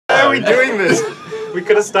are we doing this? We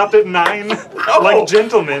could have stopped at 9, like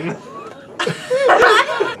gentlemen.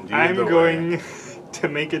 I'm going to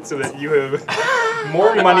make it so that you have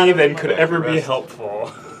more money than could ever be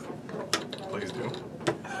helpful. Please do.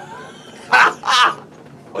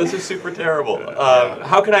 This is super terrible.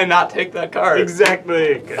 How can I not take that card?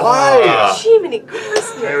 Exactly. Why? Jiminy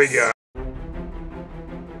Christmas. There we go.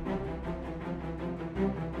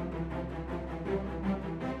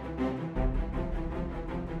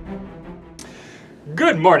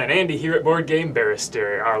 Good morning, Andy here at Board Game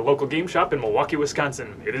Barrister, our local game shop in Milwaukee,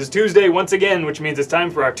 Wisconsin. It is Tuesday once again, which means it's time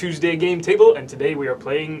for our Tuesday game table, and today we are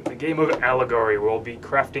playing the game of Allegory. We'll be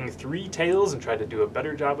crafting 3 tales and try to do a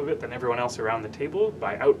better job of it than everyone else around the table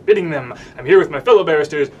by outbidding them. I'm here with my fellow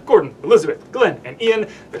barristers, Gordon, Elizabeth, Glenn, and Ian.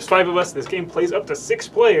 There's 5 of us. This game plays up to 6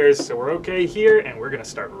 players, so we're okay here, and we're going to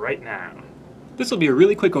start right now. This will be a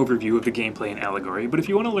really quick overview of the gameplay in Allegory, but if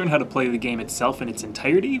you want to learn how to play the game itself in its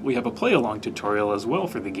entirety, we have a play-along tutorial as well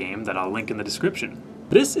for the game that I'll link in the description.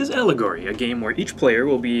 This is Allegory, a game where each player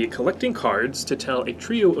will be collecting cards to tell a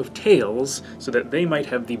trio of tales so that they might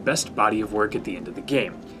have the best body of work at the end of the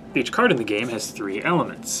game. Each card in the game has 3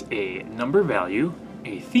 elements: a number value,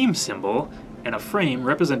 a theme symbol, and a frame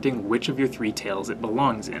representing which of your 3 tales it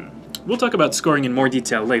belongs in. We'll talk about scoring in more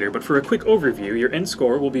detail later, but for a quick overview, your end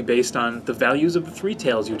score will be based on the values of the 3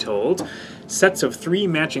 tales you told, sets of 3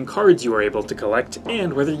 matching cards you were able to collect,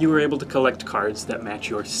 and whether you were able to collect cards that match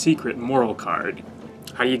your secret moral card.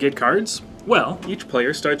 How do you get cards? Well, each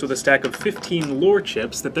player starts with a stack of 15 lore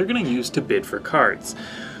chips that they're going to use to bid for cards.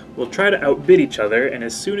 We'll try to outbid each other, and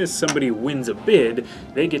as soon as somebody wins a bid,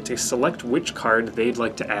 they get to select which card they'd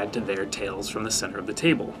like to add to their tales from the center of the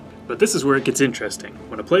table. But this is where it gets interesting.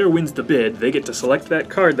 When a player wins the bid, they get to select that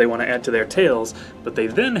card they want to add to their tales, but they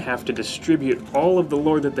then have to distribute all of the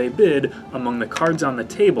lore that they bid among the cards on the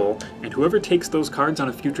table, and whoever takes those cards on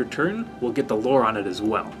a future turn will get the lore on it as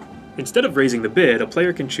well. Instead of raising the bid, a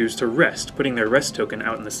player can choose to rest, putting their rest token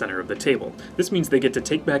out in the center of the table. This means they get to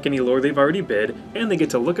take back any lore they've already bid, and they get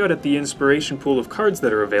to look out at the inspiration pool of cards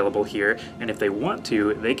that are available here, and if they want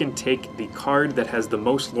to, they can take the card that has the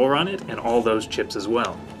most lore on it and all those chips as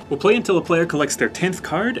well. We'll play until a player collects their 10th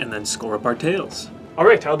card and then score up our tales.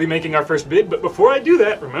 Alright, I'll be making our first bid, but before I do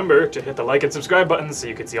that, remember to hit the like and subscribe buttons so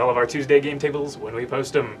you can see all of our Tuesday game tables when we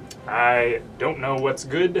post them. I don't know what's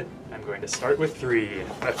good. I'm going to start with 3.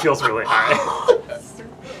 That feels really high.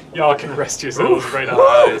 Y'all can rest yourselves right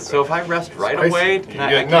on. So if I rest right away,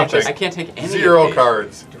 I can't take any 0 of these.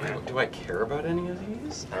 cards. Do I care about any of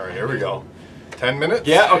these? Alright, here we go. 10 minutes?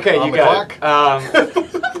 Yeah, okay, on you the got clock.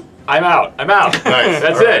 it. I'm out. Nice.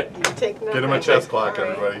 That's it. Take Get him a chess clock,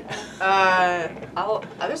 everybody.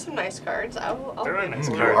 There's some nice cards. I'll There are pick nice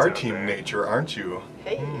one. You cards are out Team there. Nature, aren't you?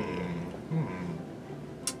 Hey.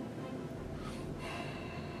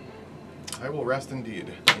 I will rest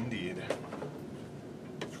indeed. Indeed.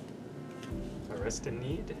 A rest in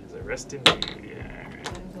need is a rest in need. Yeah.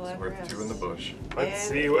 I'm glad Worth rest. 2 in the bush. Let's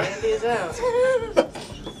And see what. Andy is out.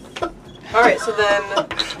 Alright, so then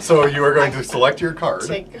So you are going to select your card.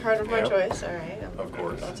 take a card of my Yep. choice. Alright. Of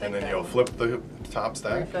course. I'll take And then that you'll one. flip the top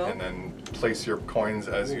stack Refill. and then place your coins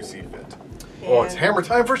as you see fit. Oh, it's And- hammer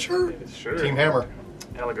time for sure. Sure. Team Hammer.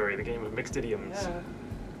 Allegory, the game of mixed idioms.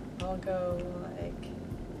 Yeah. I'll go like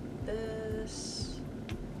this.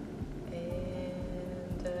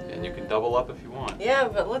 And you can double up if you want. Yeah,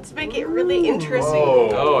 but let's make it really interesting. Whoa.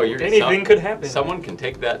 Oh, Anything could happen. Someone can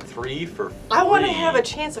take that 3 for free. I want to have a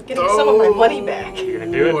chance of getting some of my money back. You're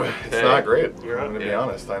gonna do it? It's not great. You're I'm up. going to be Yeah.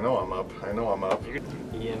 honest. I know I'm up.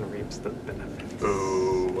 Ian reaps the benefits.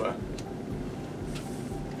 Boo.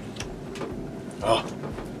 Oh,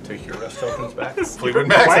 take your rest tokens back. Fleetwood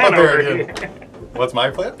Mac's Plan out there over again. here. What's my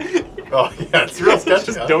plan? Oh, yeah, it's real sketchy.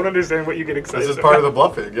 Just huh? don't understand what you get excited This is about. part of the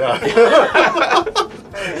bluffing, yeah.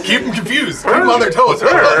 Keep them confused. Keep them on their toes.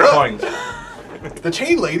 Coins. The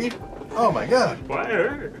chain lady. Oh my god. Why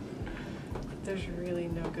her? There's really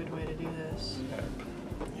no good way to do this. Yep.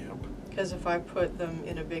 Because if I put them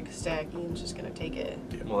in a big stack, Ian's just going to take it.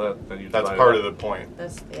 Well, then you That's divide part it of up. the point.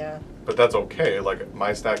 That's, yeah. But that's okay. Like,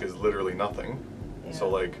 my stack is literally nothing. Yeah. So,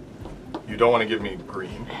 like, you don't want to give me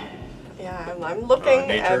green. Yeah, I'm looking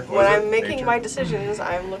nature? at, What when is it? I'm making Nature? my decisions,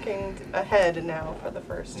 I'm looking ahead now for the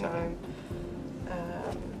first time.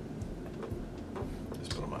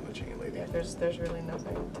 Just put them on the chain lady. Yeah, there's really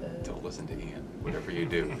nothing to... Don't listen to Ian. Whatever you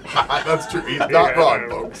do. That's true. He's not wrong,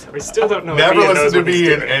 folks. We still don't know. Never if Ian knows listen to what he's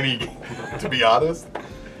me in doing. any game, to be honest.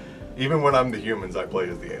 Even when I'm the humans, I play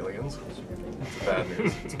as the aliens. It's bad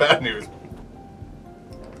news. It's bad news.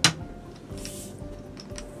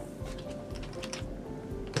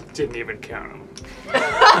 Didn't even count them.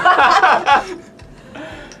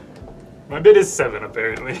 My bid is 7,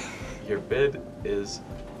 apparently. Your bid is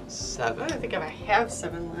 7. I don't think I have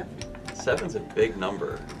 7 left. 7's a big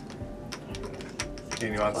number. He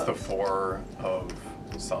wants the 4 of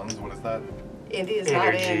suns. What is that? Andy is not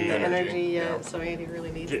in Energy. energy yet, Yeah. so Andy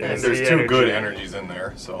really needs Get this. energy. There's 2 good energies in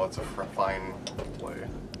there, so it's a fine play.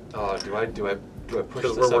 Oh, do I push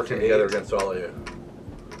Because this we're up to working 8? together against all of you.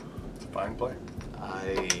 It's a fine play.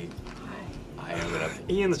 I am gonna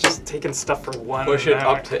Ian's just taking stuff for 1. push it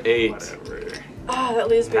now. up to 8. Whatever. Ah, that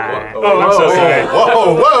leaves me. 9. Whoa, Oh, I'm so whoa, sorry.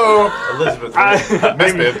 Whoa, whoa! Elizabeth,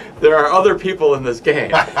 Misbid. There are other people in this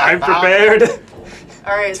game. I'm prepared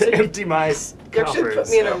All right, so to you empty my actually put coffers.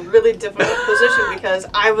 me in a really difficult position because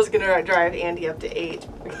I was gonna drive Andy up to 8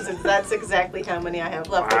 because that's exactly how many I have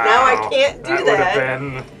left. But now I Wow, can't do That that. would have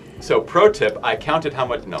been... So pro tip, I counted how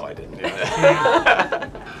much. No, I didn't.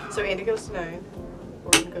 So Andy goes to 9.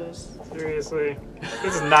 Gordon goes. Seriously?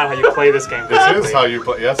 This is not how you play this game. This is physically. how you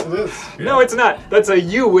play. Yes, it is. No, it's not. That's a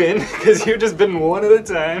you win, because you've just been 1 at a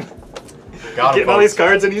time. Got him, Getting all these folks.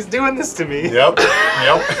 cards, and he's doing this to me. Yep.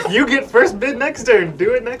 Yep. You get first bid next turn.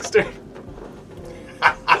 Do it next turn.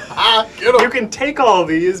 Get him. You can take all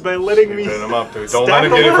these by letting me... Put him up, dude. Don't let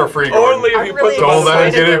him get it for free. Only Gordon. if you I'm really put them on Don't let the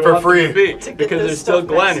him place get it I for want free. them to be, To get because this there's still stuff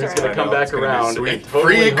Glenn next who's going round. to come I know, back it's gonna be around sweet. and totally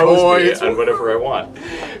Free hose coins. me on whatever I want.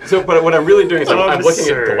 So, but what I'm really doing is I'm looking at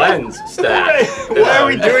Absurd. Glenn's stat. Why are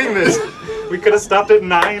we doing this? We could have stopped at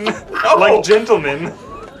 9, like gentlemen.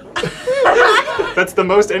 That's the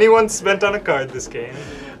most anyone's spent on a card this game.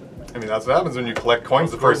 I mean, that's what happens when you collect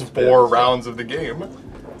coins the first First bid. 4 rounds of the game.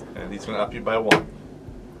 and he's going to up you by 1.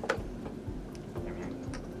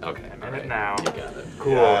 Okay, I'm all in right. it now. You got it.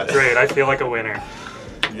 Cool, Yes. great. I feel like a winner.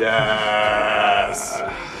 Yes.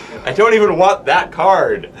 I don't even want that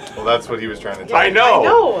card. Well, that's what he was trying to do. I know. I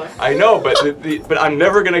know. I know, but but I'm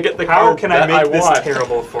never gonna get the How card can I that make this want.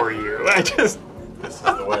 terrible for you? This is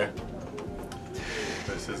the way.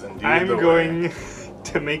 This is indeed I'm the way. going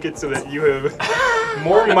to make it so that you have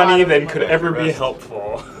more money than could ever be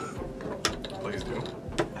helpful. Please do.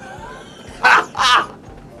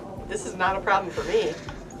 This is not a problem for me.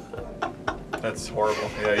 That's horrible.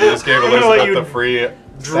 Yeah, you just gave I'm gonna let Elizabeth you the free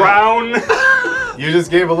Drown. stack. You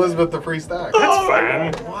just gave Elizabeth the free stack. That's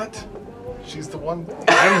fine. What? She's the one.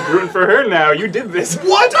 I'm rooting for her now. You did this.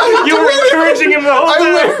 What? You were encouraging him the whole I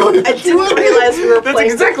time. literally I didn't realize we were That's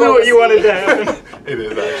playing exactly what you wanted to happen. It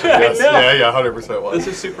is actually. Yes. know. Yeah, 100% was. This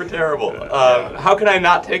is super terrible. How can I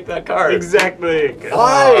not take that card? Exactly.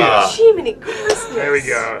 Why? Jiminy Christmas. There we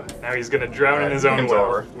go. Now he's gonna drown in his own Game's well.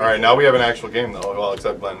 over. All right, now we have an actual game though. Well,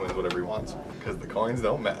 except Glenn wins whatever he wants because the coins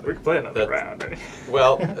don't We matter. can play another That's- round.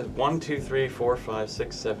 Well, 1, 2, 3, 4, 5,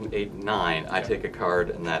 6, 7, 8, 9. I take a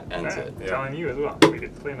card and that ends Right, it. Yeah. telling you as well. We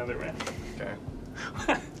could play another round.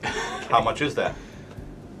 Okay, How much is that?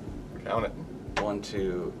 count it. 1,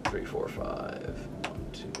 2, 3, 4, 5. 1,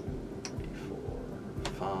 2, 3,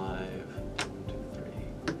 4, 5. 1, 2,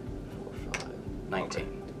 3, 4, 5.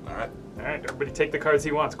 19. All right. All right, everybody take the cards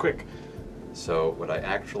he wants, quick. So what I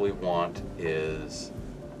actually want is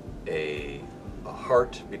a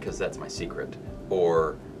heart, because that's my secret,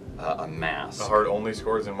 or a mask. The heart only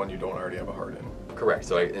scores in one you don't already have a heart in. Correct.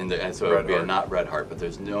 So and so it Red would be a heart. not red heart, but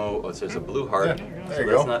there's no. Oh, so there's a blue heart. Yeah, so there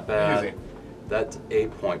you that's go. not bad. Easy. That's a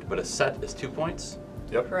point, but a set is 2 points.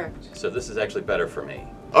 Yep. Correct. So this is actually better for me.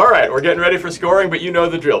 All right, we're getting ready for scoring, but you know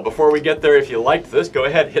the drill. Before we get there, if you liked this, go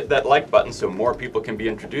ahead, hit that like button so more people can be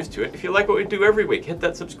introduced to it. If you like what we do every week, hit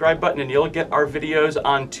that subscribe button and you'll get our videos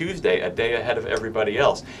on Tuesday, a day ahead of everybody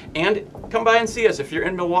else. And come by and see us. If you're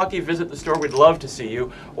in Milwaukee, visit the store. We'd love to see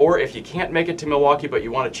you. Or if you can't make it to Milwaukee but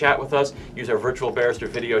you want to chat with us, use our virtual barrister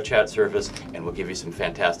video chat service and we'll give you some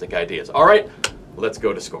fantastic ideas. All right, let's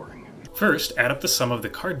go to scoring. First, add up the sum of the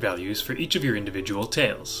card values for each of your individual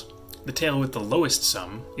tails. The tail with the lowest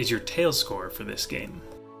sum is your tail score for this game.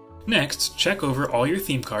 Next, check over all your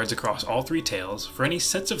theme cards across all 3 tails for any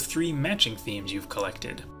sets of 3 matching themes you've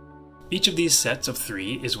collected. Each of these sets of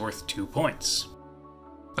 3 is worth 2 points.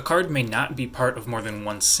 A card may not be part of more than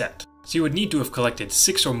one set, so you would need to have collected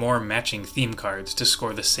 6 or more matching theme cards to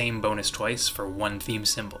score the same bonus twice for one theme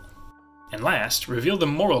symbol. And last, reveal the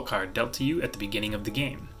moral card dealt to you at the beginning of the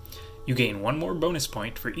game. You gain 1 more bonus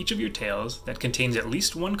point for each of your tails that contains at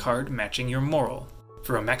least 1 card matching your moral,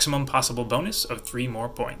 for a maximum possible bonus of 3 more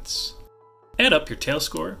points. Add up your tail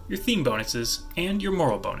score, your theme bonuses, and your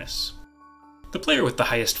moral bonus. The player with the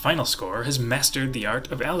highest final score has mastered the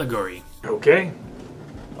art of Allegory. Okay.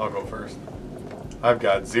 I'll go first. I've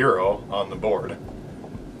got 0 on the board.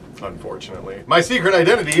 Unfortunately. My secret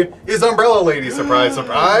identity is Umbrella Lady. Surprise,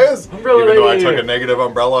 surprise! Umbrella Even though I Lady. took a negative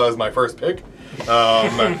umbrella as my first pick.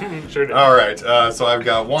 Sure did. All right, so I've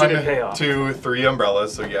got Did it pay 1, off? 2, 3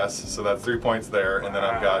 umbrellas, so yes, so that's 3 points there, and then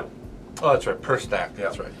I've got, Oh, that's right. Per stack. yeah,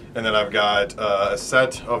 That's right. and then I've got a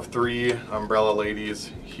set of 3 umbrella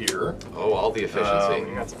ladies here. Oh, all the efficiency.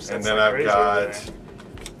 You got some And sets then like I've crazy got over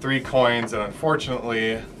there. 3 coins, and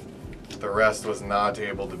unfortunately, the rest was not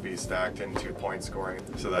able to be stacked in 2-point scoring.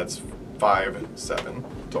 So that's 5, 7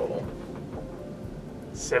 total.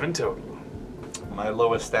 7 total. My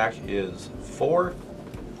lowest stack is 4,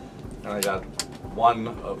 and I got 1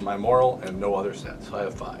 of my moral and no other sets. So I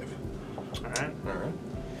have 5. All right. All right.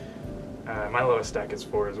 My lowest stack is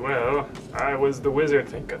 4 as well. I was the wizard,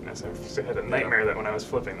 thank goodness. I had a nightmare that when I was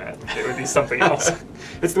flipping that, it would be something else.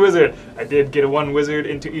 It's the wizard. I did get a 1 wizard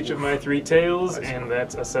into each of my 3 tails, and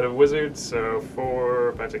that's a set of wizards, so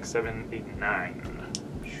 4, 5, 6, 7, 8, 9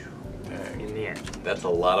 Dang. in the end. That's a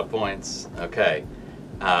lot of points. Okay.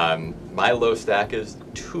 My low stack is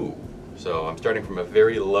 2. So I'm starting from a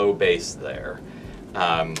very low base there.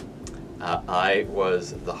 I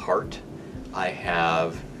was the heart. I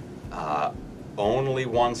have only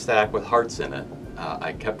 1 stack with hearts in it.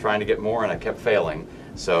 I kept trying to get more and I kept failing.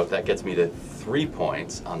 So that gets me to 3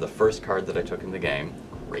 points on the first card that I took in the game.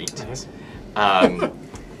 Great. Nice.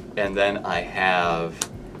 And then I have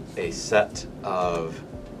a set of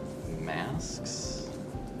masks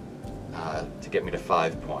to get me to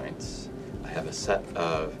 5 points. I have a set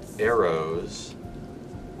of arrows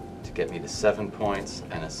to get me to 7 points,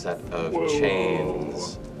 and a set of Whoa.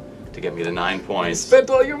 chains to get me to 9 You points. spent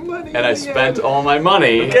all your money. And I in the spent end. all my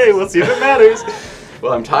money. Okay, we'll see if it matters.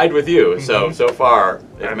 Well, I'm tied with you, so far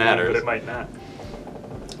I it mean, matters. But it might not.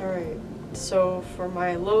 Alright, so for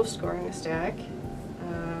my low scoring stack,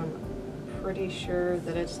 pretty sure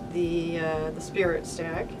that it's the spirit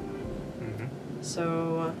stack. Mhm.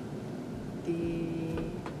 So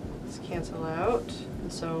these cancel out.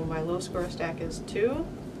 And so my low score stack is 2.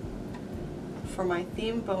 For my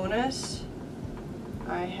theme bonus,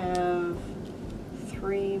 I have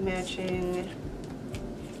 3 matching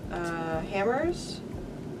hammers.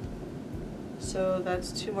 So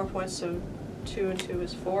that's 2 more points, so 2 and 2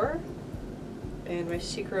 is 4. And my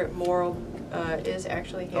secret moral is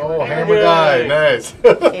actually hammer Oh, guy. hammer guy, nice.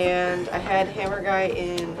 And I had hammer guy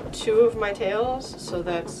in 2 of my tails, so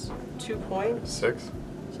that's 2 points. 6.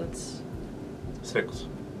 So that's 6.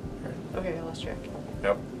 okay. I lost track.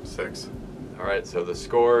 Yep, 6. All right, so the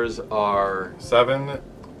scores are 7,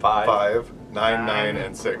 5. 5, 9, 9,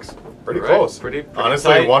 and 6. Pretty Right, close. pretty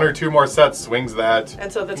Honestly, tight. 1 or 2 more sets swings that.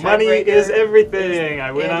 And so the Money tiebreaker is everything.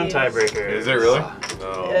 I win on Andy's- tiebreaker. Is it really? Ah.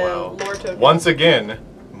 Oh, wow. lore token. Once again,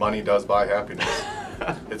 money does buy happiness.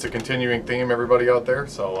 It's a continuing theme, everybody out there,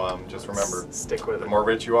 so just remember, Stick with the it. more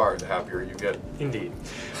rich you are, the happier you get. Indeed.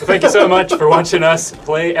 Well, thank you so much for watching us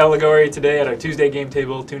play Allegory today at our Tuesday game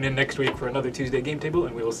table. Tune in next week for another Tuesday game table,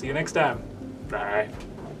 and we will see you next time. Bye.